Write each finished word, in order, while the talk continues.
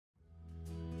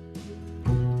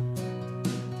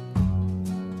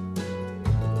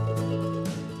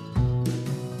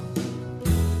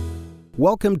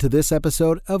Welcome to this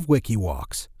episode of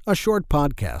WikiWalks, a short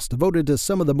podcast devoted to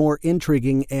some of the more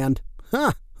intriguing and,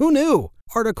 who knew,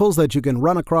 articles that you can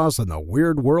run across in the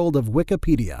weird world of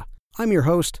Wikipedia. I'm your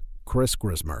host, Chris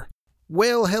Grismer.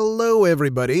 Well, hello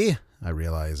everybody. I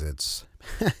realize it's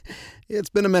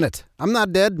been a minute. I'm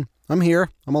not dead. I'm here.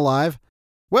 I'm alive.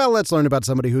 Well, let's learn about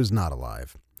somebody who's not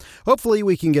alive. Hopefully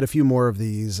we can get a few more of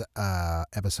these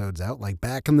episodes out, like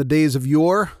back in the days of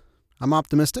yore. I'm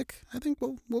optimistic. I think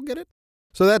we'll get it.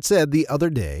 So that said, the other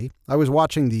day, I was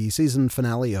watching the season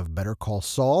finale of Better Call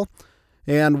Saul,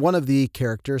 and one of the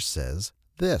characters says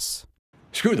this.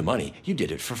 Screw the money. You did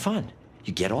it for fun.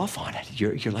 You get off on it.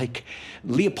 You're like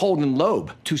Leopold and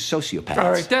Loeb, two sociopaths.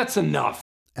 All right, that's enough.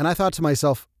 And I thought to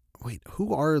myself, wait,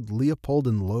 who are Leopold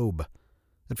and Loeb?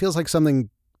 It feels like something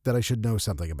that I should know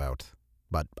something about.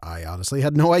 But I honestly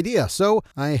had no idea, so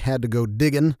I had to go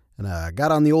digging, and I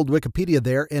got on the old Wikipedia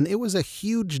there, and it was a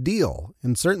huge deal,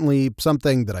 and certainly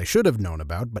something that I should have known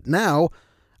about, but now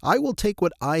I will take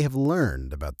what I have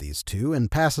learned about these two and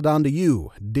pass it on to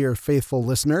you, dear faithful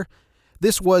listener.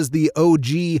 This was the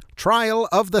OG trial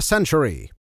of the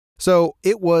century. So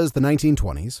it was the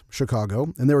 1920s,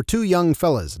 Chicago, and there were two young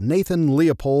fellas, Nathan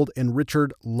Leopold and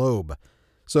Richard Loeb.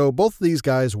 So both of these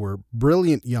guys were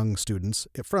brilliant young students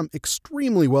from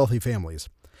extremely wealthy families.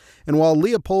 And while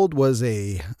Leopold was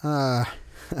a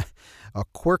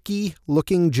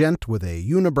quirky-looking gent with a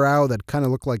unibrow that kind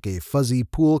of looked like a fuzzy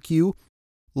pool cue,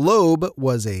 Loeb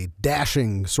was a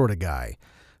dashing sort of guy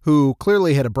who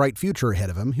clearly had a bright future ahead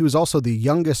of him. He was also the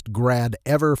youngest grad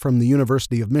ever from the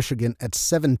University of Michigan at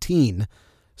 17.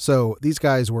 So these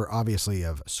guys were obviously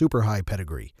of super high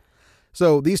pedigree.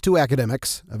 So these two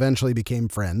academics eventually became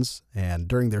friends, and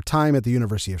during their time at the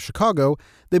University of Chicago,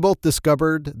 they both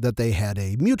discovered that they had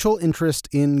a mutual interest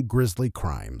in grisly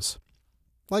crimes.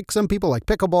 Like some people like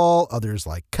pickleball, others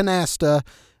like canasta,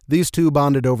 these two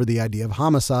bonded over the idea of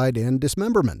homicide and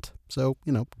dismemberment. So,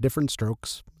 different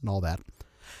strokes and all that.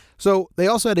 So they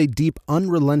also had a deep,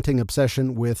 unrelenting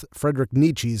obsession with Friedrich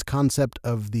Nietzsche's concept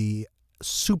of the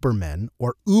supermen,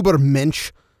 or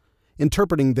Übermensch,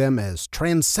 interpreting them as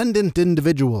transcendent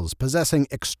individuals possessing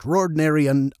extraordinary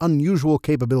and unusual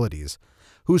capabilities,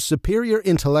 whose superior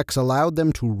intellects allowed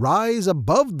them to rise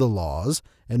above the laws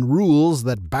and rules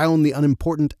that bound the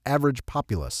unimportant average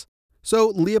populace. So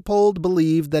Leopold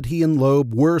believed that he and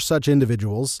Loeb were such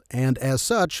individuals, and as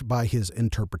such, by his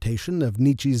interpretation of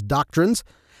Nietzsche's doctrines,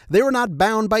 they were not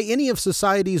bound by any of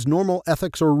society's normal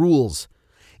ethics or rules.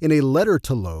 In a letter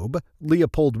to Loeb,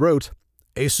 Leopold wrote,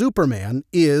 "A superman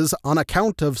is, on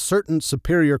account of certain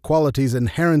superior qualities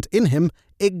inherent in him,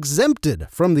 exempted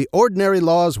from the ordinary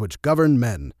laws which govern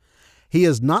men. He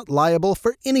is not liable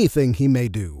for anything he may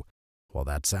do." Well,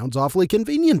 that sounds awfully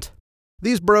convenient.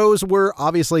 These bros were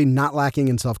obviously not lacking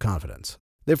in self-confidence.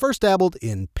 They first dabbled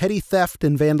in petty theft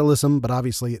and vandalism, but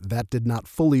obviously that did not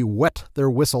fully wet their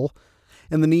whistle,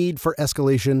 and the need for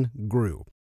escalation grew.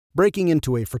 Breaking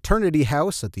into a fraternity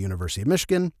house at the University of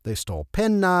Michigan, they stole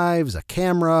penknives, a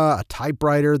camera, a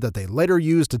typewriter that they later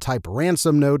used to type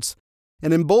ransom notes,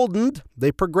 and emboldened,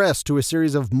 they progressed to a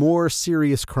series of more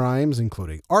serious crimes,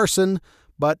 including arson,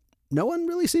 but no one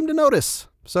really seemed to notice.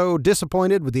 So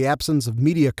disappointed with the absence of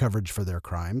media coverage for their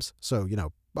crimes. So,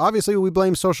 obviously we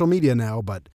blame social media now,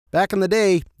 but back in the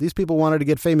day, these people wanted to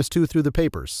get famous too through the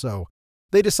papers, so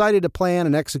they decided to plan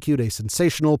and execute a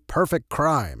sensational, perfect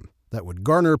crime that would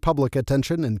garner public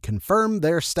attention and confirm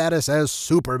their status as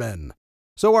supermen.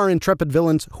 So our intrepid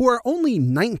villains, who are only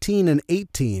 19 and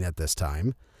 18 at this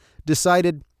time,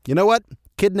 decided, you know what?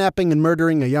 Kidnapping and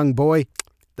murdering a young boy,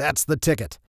 that's the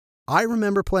ticket. I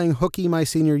remember playing hooky my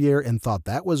senior year and thought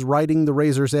that was riding the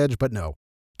razor's edge, but no.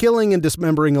 Killing and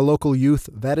dismembering a local youth,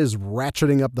 that is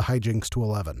ratcheting up the hijinks to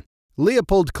 11.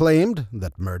 Leopold claimed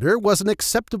that murder was an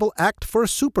acceptable act for a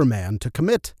superman to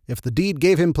commit if the deed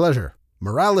gave him pleasure.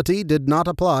 Morality did not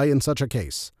apply in such a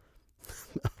case.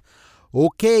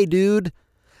 Okay, dude.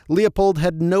 Leopold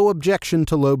had no objection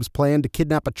to Loeb's plan to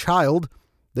kidnap a child.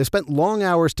 They spent long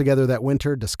hours together that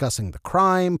winter discussing the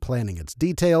crime, planning its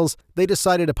details. They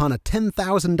decided upon a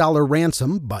 $10,000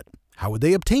 ransom, but how would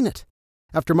they obtain it?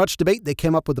 After much debate, they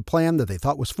came up with a plan that they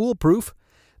thought was foolproof.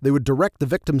 They would direct the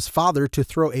victim's father to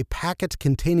throw a packet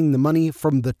containing the money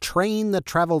from the train that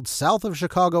traveled south of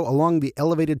Chicago along the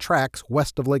elevated tracks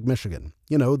west of Lake Michigan.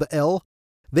 The L.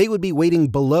 They would be waiting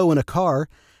below in a car,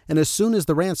 and as soon as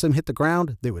the ransom hit the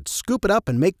ground, they would scoop it up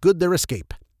and make good their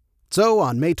escape. So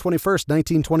on May 21st,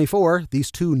 1924,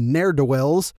 these two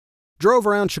ne'er-do-wells drove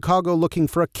around Chicago looking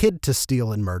for a kid to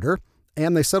steal and murder,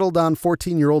 and they settled on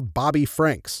 14-year-old Bobby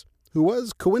Franks, who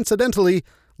was, coincidentally,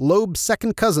 Loeb's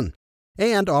second cousin,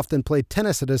 and often played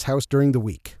tennis at his house during the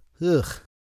week. Ugh.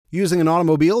 Using an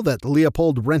automobile that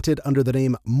Leopold rented under the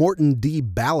name Morton D.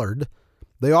 Ballard,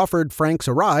 they offered Franks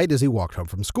a ride as he walked home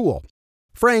from school.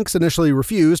 Franks initially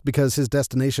refused because his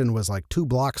destination was like 2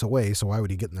 blocks away, so why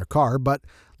would he get in their car? But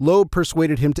Loeb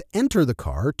persuaded him to enter the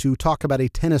car to talk about a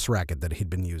tennis racket that he'd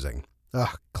been using.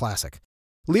 Ugh, classic.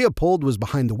 Leopold was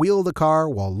behind the wheel of the car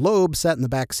while Loeb sat in the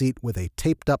back seat with a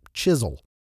taped-up chisel.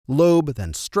 Loeb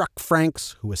then struck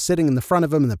Franks, who was sitting in the front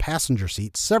of him in the passenger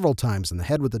seat, several times in the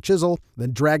head with the chisel,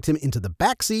 then dragged him into the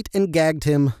back seat and gagged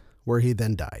him, where he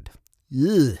then died.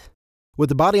 Ugh. With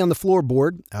the body on the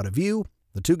floorboard, out of view,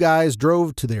 the two guys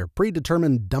drove to their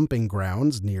predetermined dumping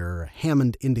grounds near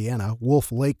Hammond, Indiana,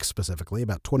 Wolf Lake specifically,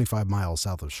 about 25 miles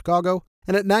south of Chicago,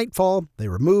 and at nightfall, they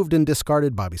removed and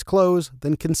discarded Bobby's clothes,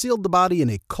 then concealed the body in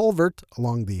a culvert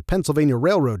along the Pennsylvania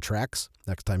Railroad tracks.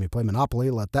 Next time you play Monopoly,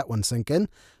 let that one sink in,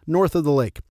 north of the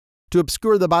lake. To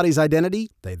obscure the body's identity,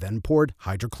 they then poured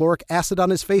hydrochloric acid on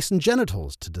his face and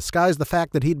genitals to disguise the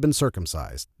fact that he'd been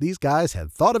circumcised. These guys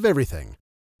had thought of everything.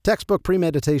 Textbook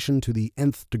premeditation to the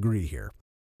nth degree here.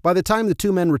 By the time the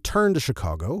two men returned to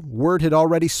Chicago, word had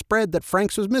already spread that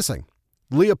Franks was missing.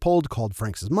 Leopold called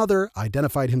Franks' mother,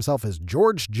 identified himself as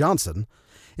George Johnson,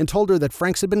 and told her that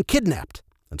Franks had been kidnapped.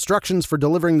 Instructions for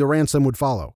delivering the ransom would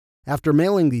follow. After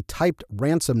mailing the typed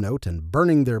ransom note and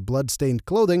burning their blood-stained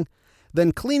clothing,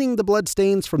 then cleaning the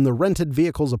bloodstains from the rented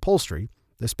vehicle's upholstery,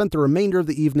 they spent the remainder of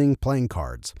the evening playing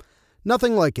cards.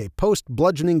 Nothing like a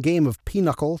post-bludgeoning game of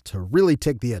pinochle to really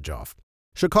take the edge off.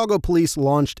 Chicago police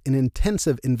launched an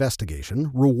intensive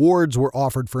investigation. Rewards were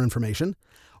offered for information.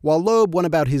 While Loeb went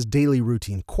about his daily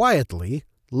routine quietly,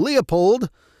 Leopold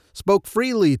spoke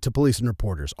freely to police and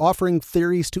reporters, offering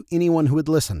theories to anyone who would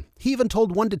listen. He even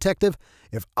told one detective,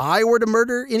 if I were to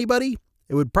murder anybody,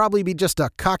 it would probably be just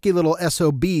a cocky little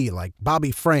SOB like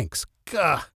Bobby Franks.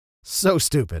 Gah, so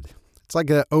stupid. It's like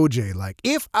a OJ, like,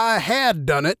 if I had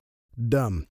done it.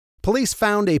 Dumb. Police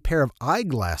found a pair of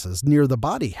eyeglasses near the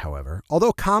body, however.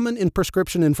 Although common in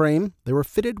prescription and frame, they were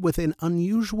fitted with an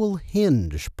unusual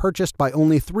hinge purchased by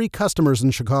only 3 customers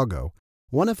in Chicago,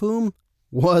 one of whom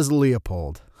was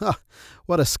Leopold. Huh,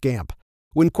 what a scamp.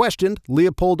 When questioned,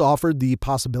 Leopold offered the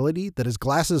possibility that his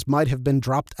glasses might have been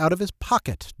dropped out of his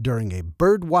pocket during a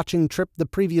bird-watching trip the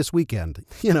previous weekend.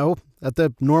 You know, at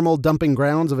the normal dumping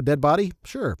grounds of a dead body?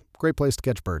 Sure, great place to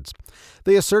catch birds.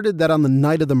 They asserted that on the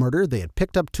night of the murder, they had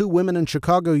picked up 2 women in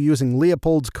Chicago using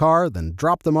Leopold's car, then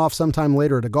dropped them off sometime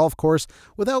later at a golf course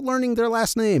without learning their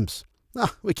last names.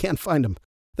 We can't find them.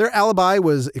 Their alibi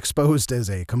was exposed as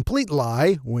a complete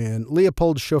lie when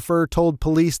Leopold's chauffeur told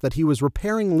police that he was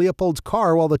repairing Leopold's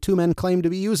car while the 2 men claimed to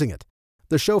be using it.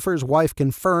 The chauffeur's wife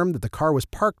confirmed that the car was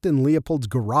parked in Leopold's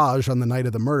garage on the night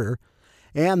of the murder,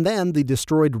 and then the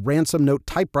destroyed ransom note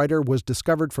typewriter was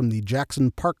discovered from the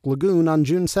Jackson Park Lagoon on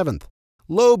June 7th.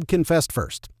 Loeb confessed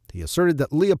first. He asserted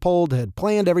that Leopold had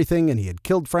planned everything and he had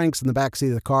killed Franks in the backseat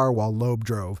of the car while Loeb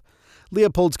drove.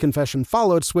 Leopold's confession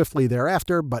followed swiftly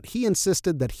thereafter, but he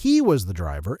insisted that he was the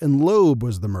driver and Loeb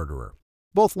was the murderer.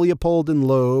 Both Leopold and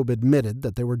Loeb admitted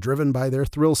that they were driven by their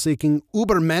thrill-seeking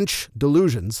Übermensch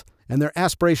delusions and their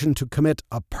aspiration to commit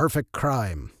a perfect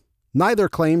crime. Neither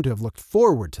claimed to have looked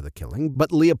forward to the killing,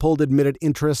 but Leopold admitted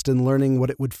interest in learning what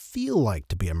it would feel like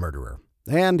to be a murderer.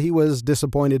 And he was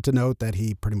disappointed to note that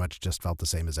he pretty much just felt the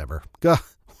same as ever.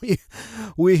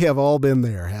 We have all been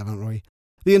there, haven't we?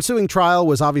 The ensuing trial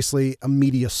was obviously a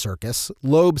media circus.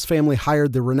 Loeb's family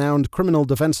hired the renowned criminal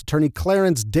defense attorney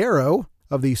Clarence Darrow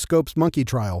of the Scopes Monkey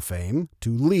Trial fame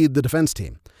to lead the defense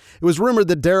team. It was rumored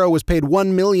that Darrow was paid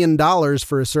 $1 million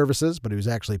for his services, but he was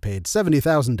actually paid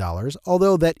 $70,000,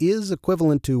 although that is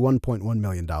equivalent to $1.1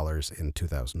 million in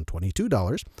 2022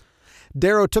 dollars.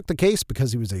 Darrow took the case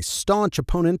because he was a staunch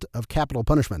opponent of capital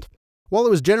punishment. While it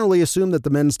was generally assumed that the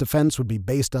men's defense would be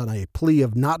based on a plea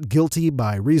of not guilty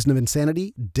by reason of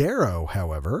insanity, Darrow,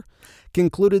 however,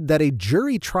 concluded that a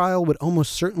jury trial would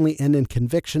almost certainly end in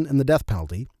conviction and the death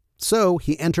penalty. So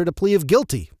he entered a plea of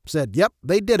guilty, said, yep,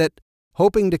 they did it,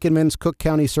 hoping to convince Cook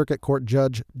County Circuit Court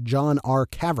Judge John R.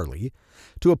 Caverly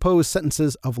to oppose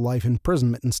sentences of life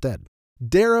imprisonment instead.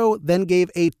 Darrow then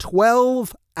gave a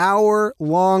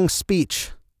 12-hour-long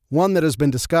speech, one that has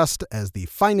been discussed as the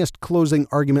finest closing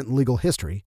argument in legal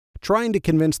history, trying to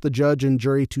convince the judge and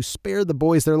jury to spare the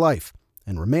boys their life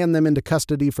and remand them into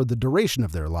custody for the duration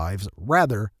of their lives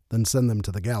rather than send them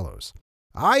to the gallows.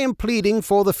 I am pleading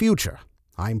for the future.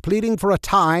 I am pleading for a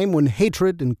time when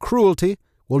hatred and cruelty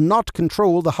will not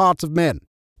control the hearts of men,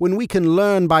 when we can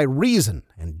learn by reason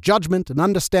and judgment and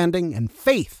understanding and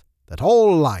faith that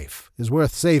all life is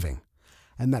worth saving,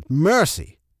 and that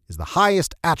mercy is the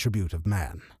highest attribute of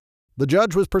man. The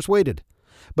judge was persuaded.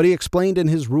 but he explained in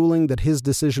his ruling that his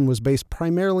decision was based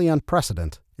primarily on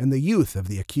precedent and the youth of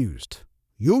the accused.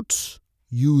 Youths.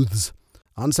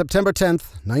 On September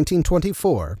 10th,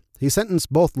 1924, he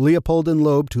sentenced both Leopold and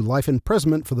Loeb to life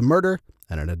imprisonment for the murder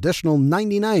and an additional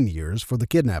 99 years for the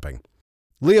kidnapping.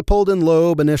 Leopold and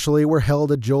Loeb initially were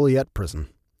held at Joliet Prison.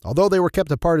 Although they were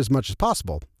kept apart as much as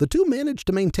possible, the two managed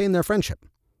to maintain their friendship.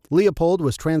 Leopold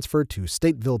was transferred to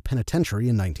Stateville Penitentiary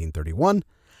in 1931,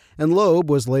 and Loeb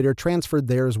was later transferred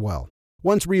there as well.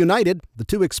 Once reunited, the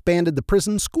two expanded the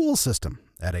prison school system,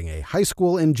 adding a high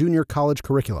school and junior college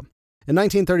curriculum. In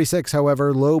 1936,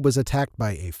 however, Loeb was attacked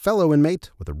by a fellow inmate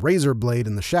with a razor blade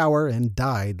in the shower and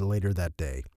died later that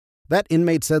day. That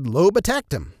inmate said Loeb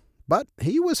attacked him, but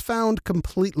he was found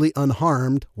completely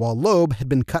unharmed, while Loeb had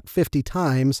been cut 50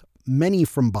 times, many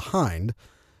from behind,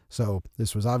 so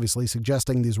this was obviously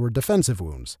suggesting these were defensive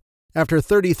wounds. After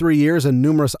 33 years and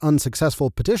numerous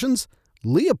unsuccessful petitions,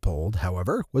 Leopold,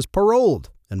 however, was paroled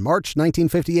in March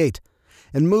 1958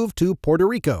 and moved to Puerto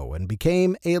Rico and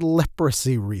became a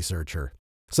leprosy researcher,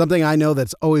 something I know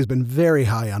that's always been very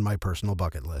high on my personal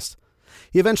bucket list.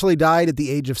 He eventually died at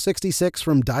the age of 66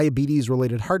 from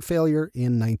diabetes-related heart failure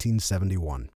in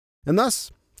 1971. And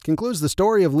thus concludes the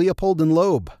story of Leopold and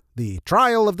Loeb, the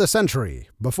trial of the century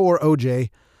before O.J.,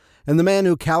 and the men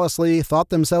who callously thought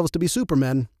themselves to be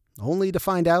supermen, only to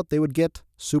find out they would get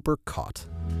super caught.